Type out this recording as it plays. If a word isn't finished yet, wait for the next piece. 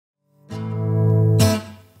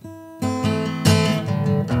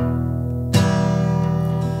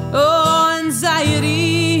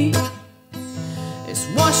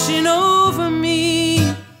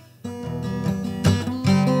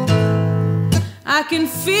can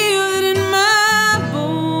feel it in my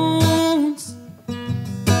bones.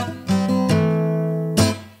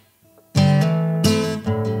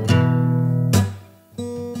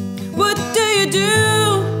 What do you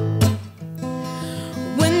do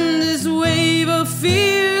when this wave of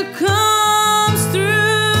fear comes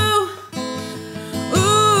through?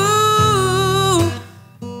 Ooh,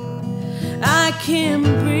 I can't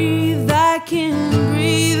breathe, I can't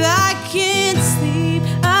breathe, I can't sleep,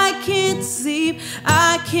 I can't sleep,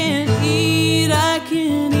 I can't eat, I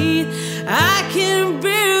can't eat, I can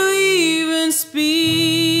barely even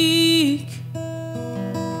speak.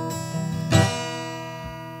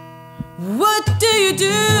 What do you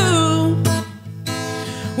do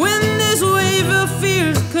when this wave of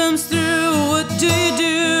fear comes through? What do you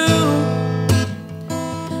do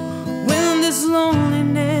when this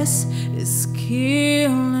loneliness is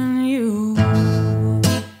killing you?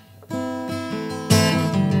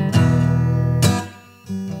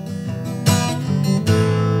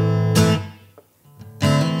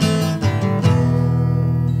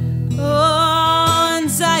 Oh,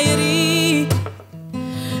 anxiety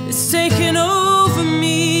is taking over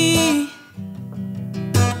me.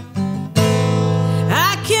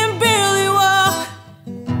 I can barely walk.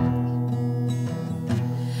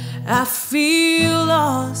 I feel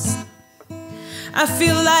lost. I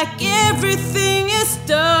feel like everything is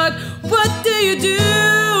dark. What do you do?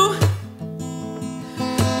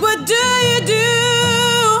 What do you do?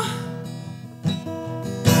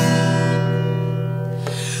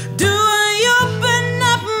 Do I open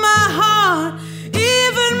up my heart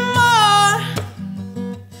even more?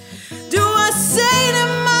 Do I say to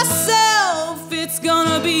myself it's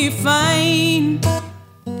gonna be fine?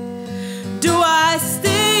 Do I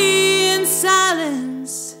stay in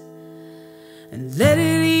silence and let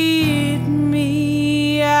it eat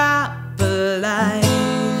me up alive?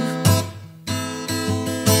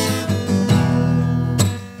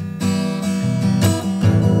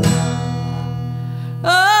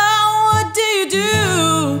 Oh, what do you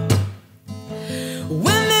do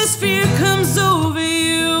when this fear comes over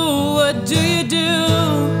you? What do you do?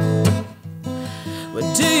 What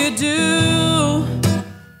do you do?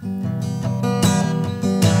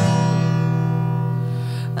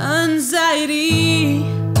 Anxiety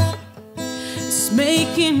is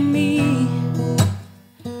making me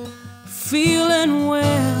feel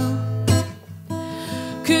unwell.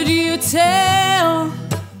 Could you tell?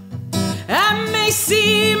 I may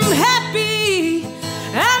seem happy,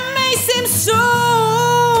 I may seem so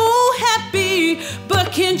happy,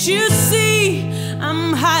 but can't you see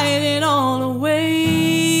I'm hiding all away?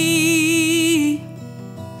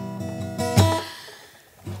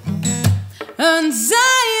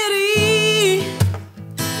 Anxiety,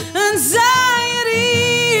 anxiety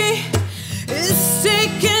is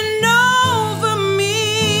taking over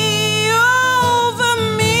me, over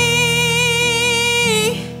me.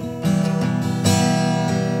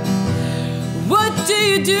 What do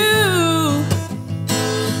you do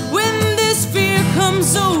when this fear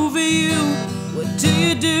comes over you? What do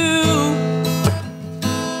you do?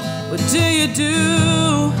 What do you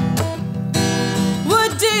do?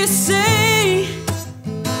 What do you say?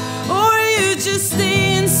 Or you just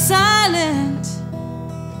staying silent?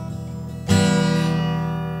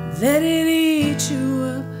 Let it eat you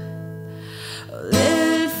up, or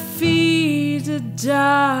let it feed the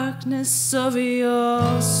darkness of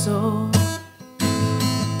your soul.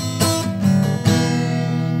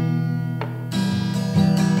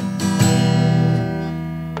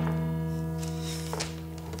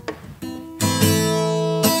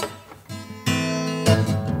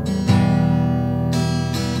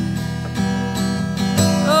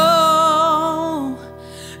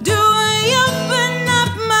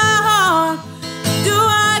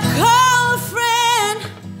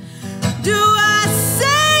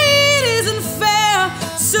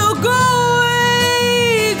 Go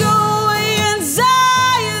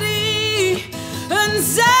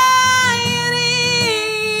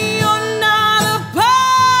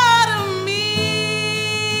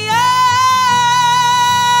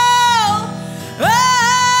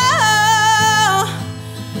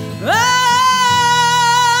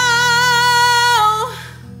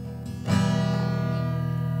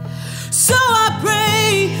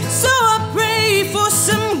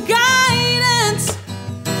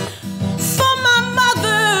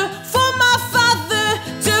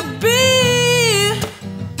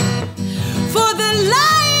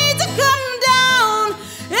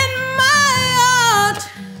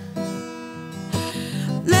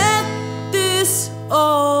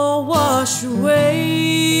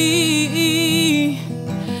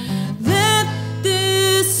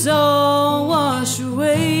wash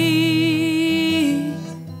away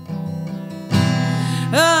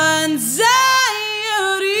anxiety.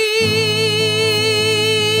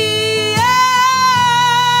 Oh,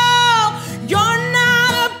 you're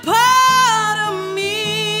not a part of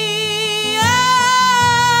me. Oh,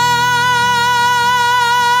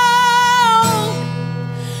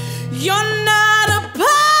 you're not a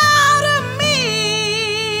part of me.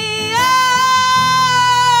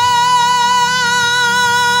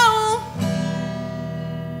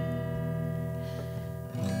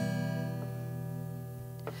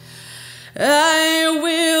 I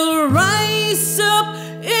will rise up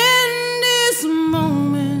in this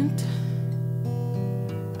moment,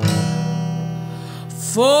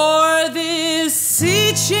 for this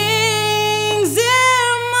teaching.